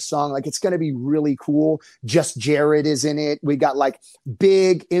re-recording the song. Like, it's going to be really cool. Just Jared is in it. We got like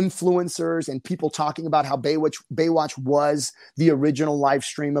big influencers and people talking about how Baywatch was the original live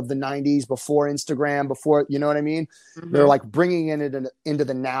stream of the 90s, before Instagram, before, you know what I mean? Mm-hmm. They're like bringing it into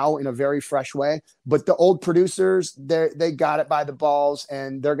the now in a very fresh way. But the old producers, they got it by the balls,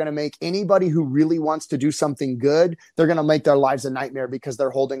 and they're going to make anybody who really wants to do something good, they're going to make their lives a nightmare, because they're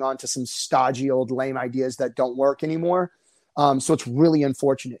holding on to some stodgy old lame ideas that don't work anymore. So it's really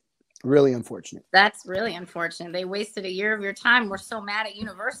unfortunate. Really unfortunate. That's really unfortunate. They wasted a year of your time. We're so mad at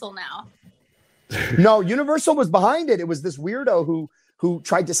Universal now. No, Universal was behind it. It was this weirdo who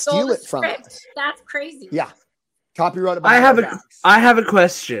tried to steal it from us. That's crazy. Yeah. Copyrighted. I have a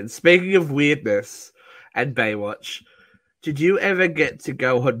question. Speaking of weirdness and Baywatch, did you ever get to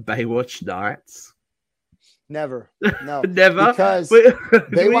go on Baywatch nights? Never. No. Never? Because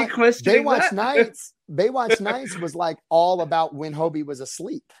Baywatch nights was like all about when Hobie was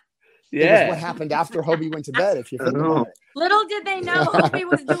asleep. Yeah. It was what happened after Hobie went to bed, if you think about it. Little did they know Hobie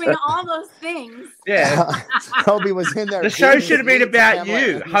was doing all those things. Yeah. Hobie was in there. The show should have been about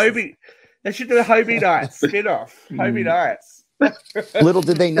you. Hobie. They should do a Hobie Nights spin-off. Hobie Nights. Little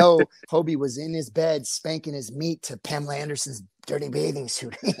did they know Hobie was in his bed spanking his meat to Pamela Anderson's dirty bathing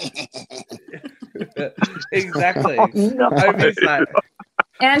suit. Exactly. No.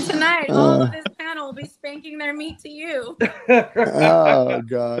 And tonight, all of this panel will be spanking their meat to you. Oh,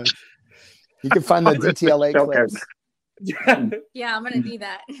 God. You can find the DTLA clips. Yeah, I'm going to do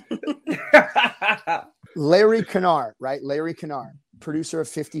that. Larry Kennard, right? Larry Kennard, producer of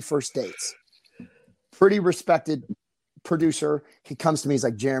 50 First Dates. Pretty respected producer. He comes to me. He's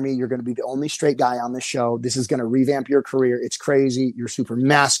like, Jeremy, you're going to be the only straight guy on this show. This is going to revamp your career. It's crazy. You're super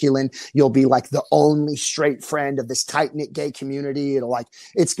masculine. You'll be like the only straight friend of this tight knit gay community.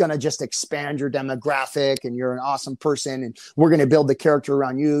 It's going to just expand your demographic, and you're an awesome person. And we're going to build the character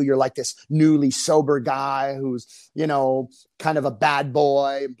around you. You're like this newly sober guy who's, kind of a bad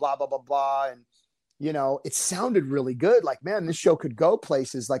boy, and blah, blah, blah, blah. And, it sounded really good. Like, man, this show could go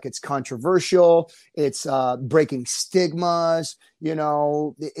places. Like, it's controversial. It's breaking stigmas,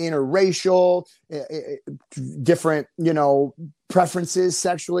 interracial, different, preferences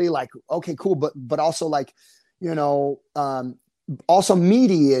sexually. Like, okay, cool. But also like, also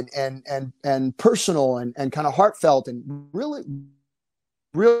meaty and personal and kind of heartfelt, and really,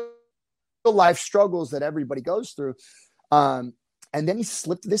 real life struggles that everybody goes through. And then he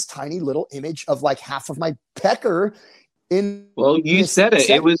slipped this tiny little image of like half of my pecker in. Well, you said it.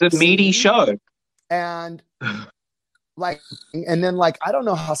 It was a meaty show. And like, and then like, I don't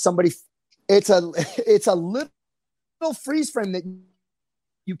know how somebody, it's a little freeze frame that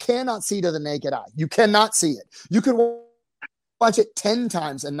you cannot see to the naked eye. You cannot see it. You could watch it 10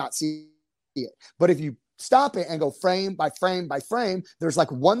 times and not see it. But if you stop it and go frame by frame by frame, there's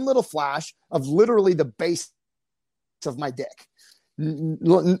like one little flash of literally the base of my dick.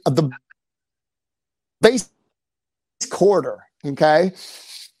 The base quarter. Okay.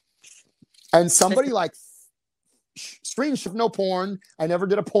 And somebody like screenshot, no porn. I never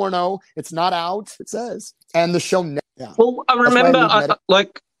did a porno. It's not out. It says. And the show. Yeah. Well, I remember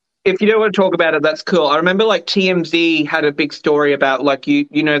like, if you don't want to talk about it, that's cool. I remember like TMZ had a big story about like you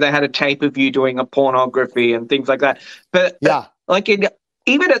know, they had a tape of you doing a pornography and things like that. But yeah, like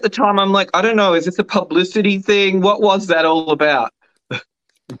even at the time, I'm like, I don't know, is this a publicity thing? What was that all about?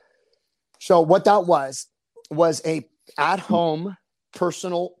 So what that was a at-home,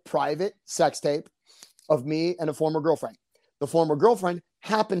 personal, private sex tape of me and a former girlfriend. The former girlfriend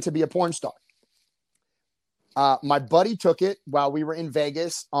happened to be a porn star. My buddy took it while we were in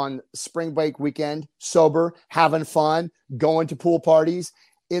Vegas on spring break weekend, sober, having fun, going to pool parties,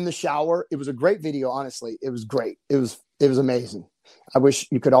 in the shower. It was a great video, honestly. It was great. It was amazing. I wish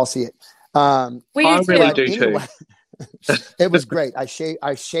you could all see it. I really do anyway, too. It was great. I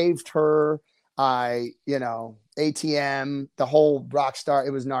shaved her. ATM, the whole rock star.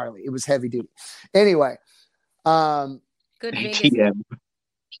 It was gnarly. It was heavy duty. Anyway, good ATM.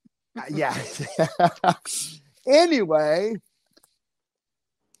 Yeah. Anyway,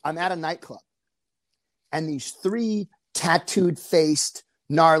 I'm at a nightclub and these 3 tattooed faced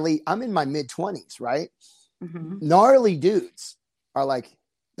gnarly, I'm in my mid-20s, right? Mm-hmm. Gnarly dudes are like,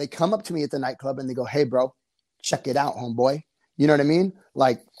 they come up to me at the nightclub and they go, "Hey bro, check it out, homeboy." You know what I mean?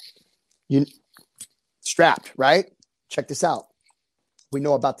 Like, you strapped, right? Check this out. We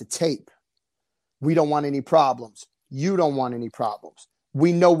know about the tape. We don't want any problems. You don't want any problems.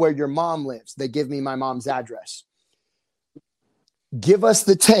 We know where your mom lives. They give me my mom's address. Give us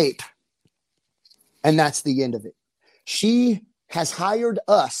the tape. And that's the end of it. She has hired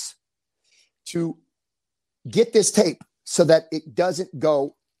us to get this tape so that it doesn't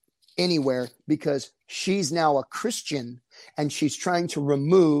go anywhere, because she's now a Christian and she's trying to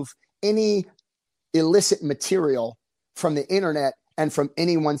remove any illicit material from the internet and from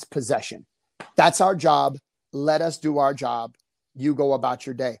anyone's possession. That's our job. Let us do our job. You go about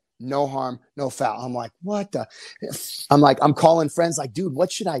your day. No harm, no foul. I'm like, what the? I'm calling friends like, dude, what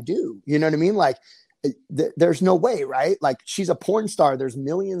should I do? You know what I mean? Like, there's no way, right? Like, she's a porn star. There's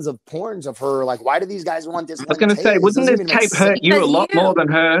millions of porns of her. Like, why do these guys want this? I was going to say, wouldn't this tape hurt you a lot more than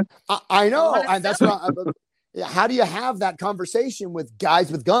her? I know. And that's what how do you have that conversation with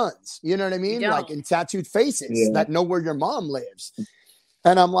guys with guns? You know what I mean? Like, in tattooed faces that know where your mom lives.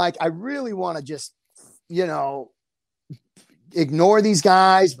 And I'm like, I really want to just, ignore these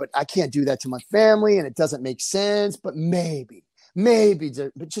guys, but I can't do that to my family and it doesn't make sense, but maybe,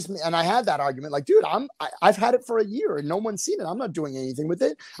 but just, and I had that argument like, dude, I've had it for a year and no one's seen it. I'm not doing anything with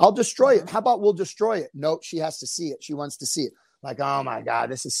it. I'll destroy it. How about we'll destroy it? No, she has to see it. She wants to see it. Like, oh my God,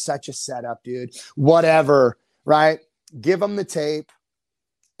 this is such a setup, dude. Whatever. Right. Give them the tape.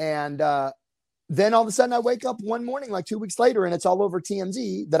 And, then all of a sudden I wake up one morning, like 2 weeks later, and it's all over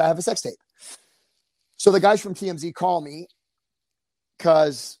TMZ that I have a sex tape. So the guys from TMZ call me,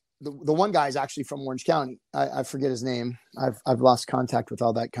 because the one guy is actually from Orange County. I forget his name. I've lost contact with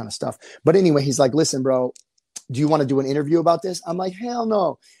all that kind of stuff. But anyway, he's like, "Listen, bro, do you want to do an interview about this?" I'm like, "Hell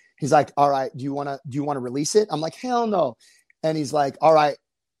no." He's like, "All right, do you want to release it?" I'm like, "Hell no." And he's like, "All right,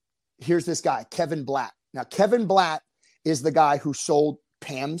 here's this guy, Kevin Blatt." Now, Kevin Blatt is the guy who sold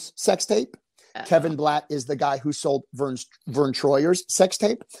Pam's sex tape. Kevin Blatt is the guy who sold Vern Troyer's sex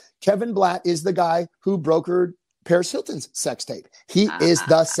tape. Kevin Blatt is the guy who brokered Paris Hilton's sex tape. He is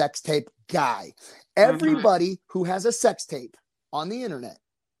the sex tape guy. Everybody who has a sex tape on the internet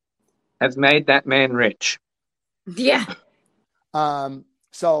has made that man rich. Yeah.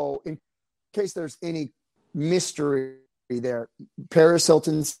 So in case there's any mystery there, Paris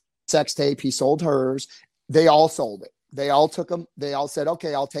Hilton's sex tape, he sold hers. They all sold it. They all took them. They all said,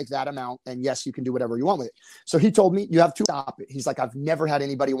 "Okay, I'll take that amount. And yes, you can do whatever you want with it." So he told me, "You have to stop it." He's like, "I've never had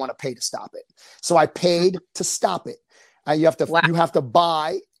anybody want to pay to stop it." So I paid to stop it. You have to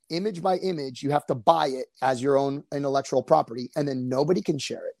buy image by image. You have to buy it as your own intellectual property, and then nobody can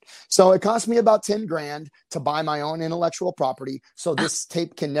share it. So it cost me about 10 grand to buy my own intellectual property. So this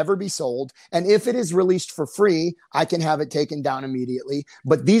tape can never be sold. And if it is released for free, I can have it taken down immediately.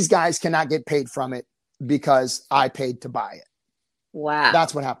 But these guys cannot get paid from it because I paid to buy it. Wow.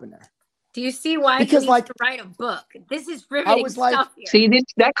 That's what happened there. Do you see why he needs to write a book? This is riveting stuff here. See,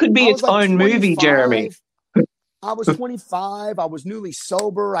 that could be its own movie, Jeremy. I was 25. I was newly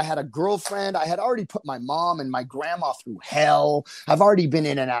sober. I had a girlfriend. I had already put my mom and my grandma through hell. I've already been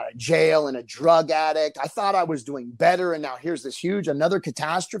in and out of jail and a drug addict. I thought I was doing better. And now here's this another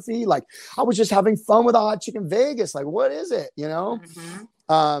catastrophe. Like, I was just having fun with a hot chick in Vegas. Like, what is it? You know?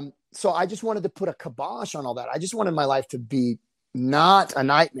 Mm-hmm. So I just wanted to put a kibosh on all that. I just wanted my life to be not a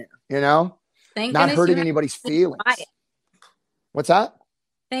nightmare, you know? Not hurting anybody's feelings. What's that?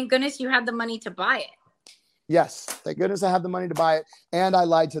 Thank goodness you had the money to buy it. Yes, thank goodness I have the money to buy it. And I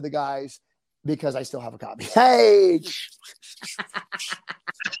lied to the guys because I still have a copy. Hey!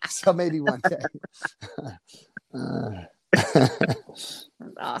 So maybe one day. That's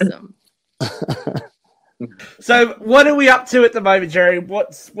awesome. So what are we up to at the moment, Jerry?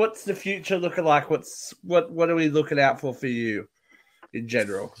 What's the future looking like? What are we looking out for you in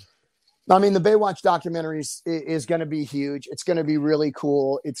general? I mean, the Baywatch documentaries is going to be huge. It's going to be really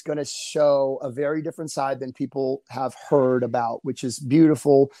cool. It's going to show a very different side than people have heard about, which is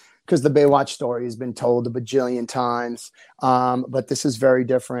beautiful because the Baywatch story has been told a bajillion times. But this is very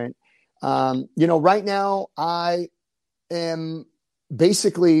different. Right now I am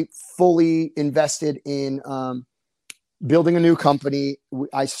basically fully invested in building a new company.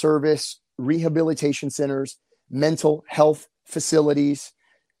 I service rehabilitation centers, mental health facilities,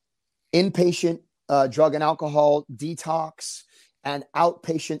 inpatient drug and alcohol detox, and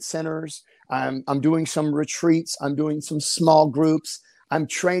outpatient centers. I'm doing some retreats. I'm doing some small groups. I'm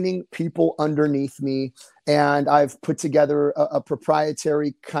training people underneath me. And I've put together a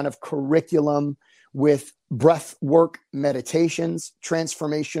proprietary kind of curriculum with breath work meditations,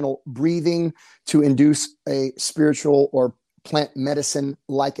 transformational breathing to induce a spiritual or plant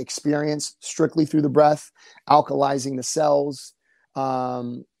medicine-like experience strictly through the breath, alkalizing the cells,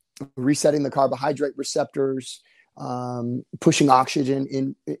 resetting the carbohydrate receptors, pushing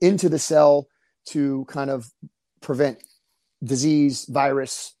oxygen into the cell to kind of prevent disease,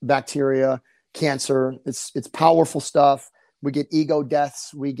 virus, bacteria, cancer. It's powerful stuff. We get ego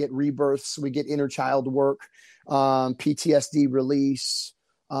deaths, we get rebirths, we get inner child work, PTSD release,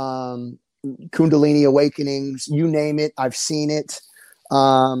 Kundalini awakenings, you name it. I've seen it.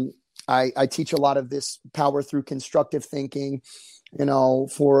 I teach a lot of this power through constructive thinking. I'll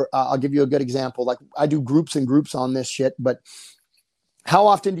give you a good example. Like, I do groups and groups on this shit, but how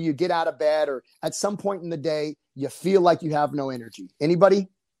often do you get out of bed or at some point in the day, you feel like you have no energy? Anybody?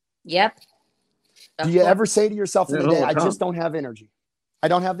 Yep. Do you ever say to yourself in the day, I just don't have energy? I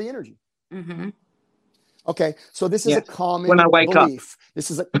don't have the energy. Mm-hmm. Okay. So this is a common when I wake belief.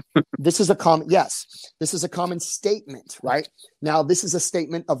 up. This is a common statement, right? Now, this is a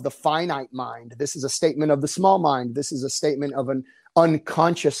statement of the finite mind. This is a statement of the small mind. This is a statement of an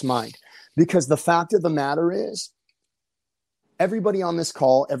unconscious mind. Because the fact of the matter is, everybody on this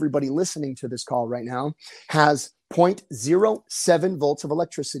call, everybody listening to this call right now has 0.07 volts of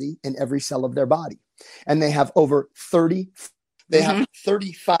electricity in every cell of their body. And they have they have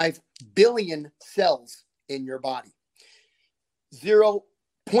 35 billion cells in your body.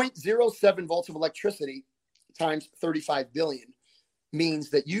 0.07 volts of electricity times 35 billion means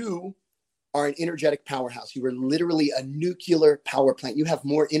that you are an energetic powerhouse. You are literally a nuclear power plant. You have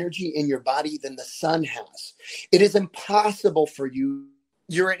more energy in your body than the sun has. It is impossible for you.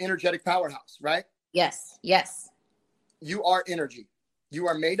 You're an energetic powerhouse, right? Yes. Yes. You are energy. You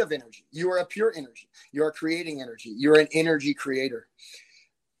are made of energy. You are a pure energy. You are creating energy. You're an energy creator.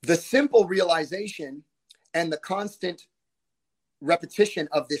 The simple realization and the constant repetition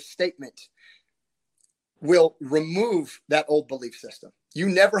of this statement will remove that old belief system. You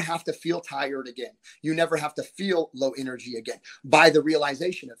never have to feel tired again. You never have to feel low energy again by the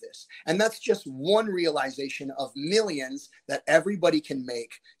realization of this. And that's just one realization of millions that everybody can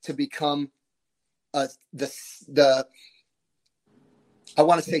make to become the I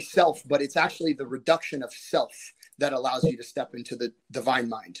want to say self, but it's actually the reduction of self that allows you to step into the divine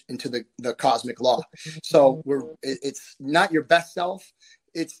mind, into the cosmic law. So it's not your best self.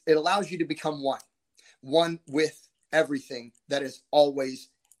 It allows you to become one with everything that is always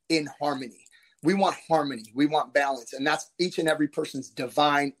in harmony. We want harmony. We want balance. And that's each and every person's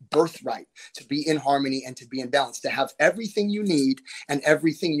divine birthright, to be in harmony and to be in balance, to have everything you need and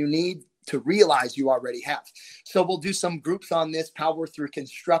everything you need to realize you already have. So we'll do some groups on this, power through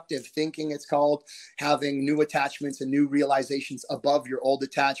constructive thinking, it's called, having new attachments and new realizations above your old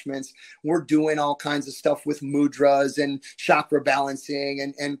attachments. We're doing all kinds of stuff with mudras and chakra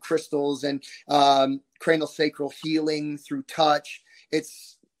balancing and crystals and cranial sacral healing through touch.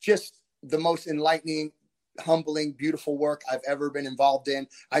 It's just the most enlightening, humbling, beautiful work I've ever been involved in.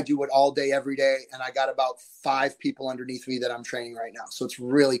 I do it all day, every day. And I got about 5 people underneath me that I'm training right now. So it's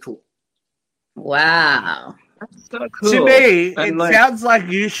really cool. Wow. That's so cool. To me, it sounds like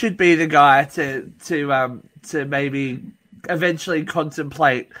you should be the guy to maybe eventually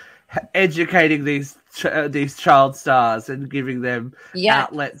contemplate educating these child stars and giving them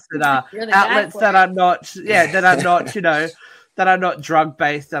outlets that are not that are not drug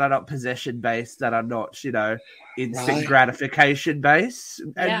based, that are not possession based, that are not instant gratification based,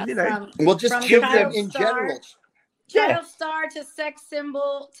 and we'll just give them in general. Child star to sex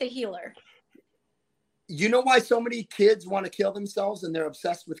symbol to healer. You know why so many kids want to kill themselves and they're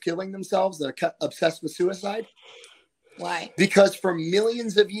obsessed with killing themselves? They're obsessed with suicide. Why? Because for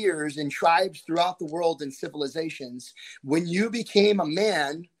millions of years in tribes throughout the world and civilizations, when you became a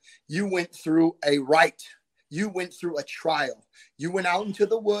man, you went through a rite. You went through a trial. You went out into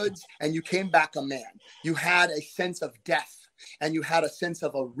the woods and you came back a man. You had a sense of death and you had a sense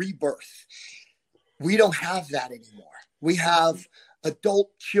of a rebirth. We don't have that anymore. We have adult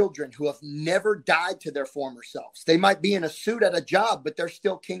children who have never died to their former selves. They might be in a suit at a job, but they're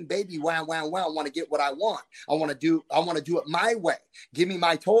still king baby. Wow, wow, wow. I want to get what I want. I want to do it my way. Give me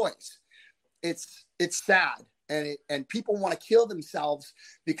my toys. It's sad. And people want to kill themselves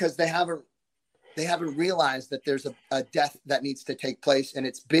because they haven't realized that there's a death that needs to take place. And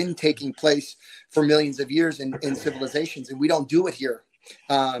it's been taking place for millions of years in civilizations. And we don't do it here.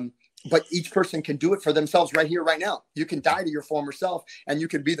 But each person can do it for themselves right here, right now. You can die to your former self and you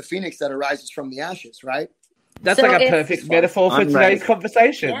can be the phoenix that arises from the ashes, right? That's like a perfect metaphor for today's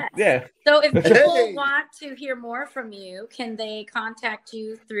conversation. Yes. Yeah. So if people want to hear more from you, can they contact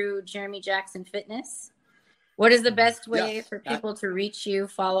you through Jeremy Jackson Fitness? What is the best way for people to reach you,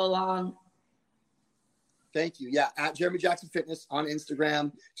 follow along? Thank you. Yeah, at Jeremy Jackson Fitness on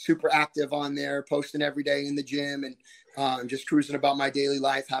Instagram, super active on there, posting every day in the gym and just cruising about my daily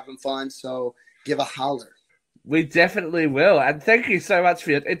life, having fun. So give a holler. We definitely will. And thank you so much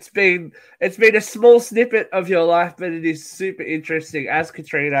for it. It's been a small snippet of your life, but it is super interesting as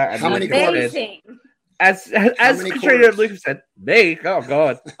Katrina and Lucas said. As Katrina and Lucas said, me? Oh,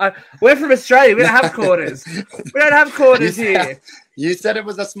 God. We're from Australia. We don't have quarters. We don't have quarters here. You said it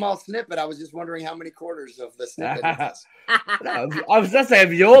was a small snippet. I was just wondering how many quarters of the snippet it was. No, I was just saying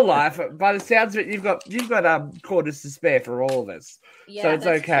of your life. By the sounds of it, you've got quarters to spare for all of us. Yeah, so it's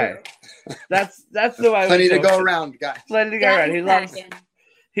okay. That's the way. Plenty to go around, guys. Plenty to go around.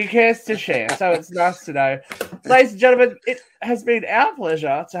 He cares to share, so it's nice to know. Ladies and gentlemen, it has been our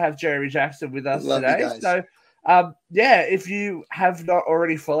pleasure to have Jeremy Jackson with us today. So, if you have not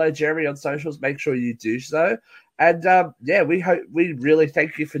already followed Jeremy on socials, make sure you do so. And we really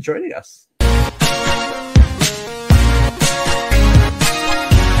thank you for joining us.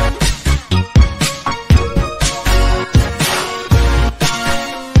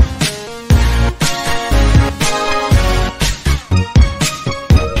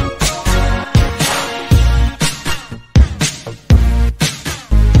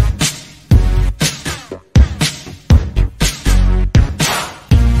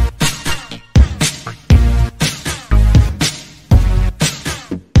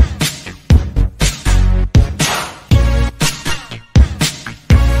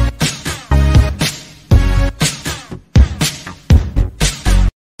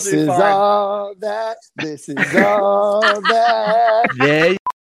 This is all that. This is all that. Yeah.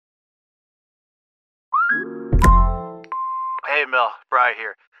 Hey, Mel. Bri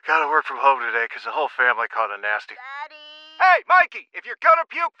here. Gotta work from home today because the whole family caught a nasty. Daddy! Hey, Mikey! If you're gonna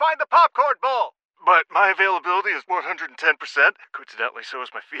puke, find the popcorn bowl! But my availability is 110%. Coincidentally, so is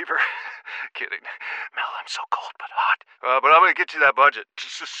my fever. Kidding. Mel, I'm so cold but hot. But I'm gonna get you that budget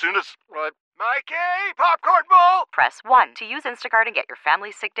just as soon as... Mikey! Popcorn bowl! Press 1 to use Instacart and get your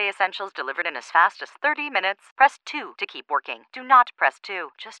family's sick day essentials delivered in as fast as 30 minutes. Press 2 to keep working. Do not press 2.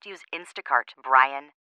 Just use Instacart, Brian.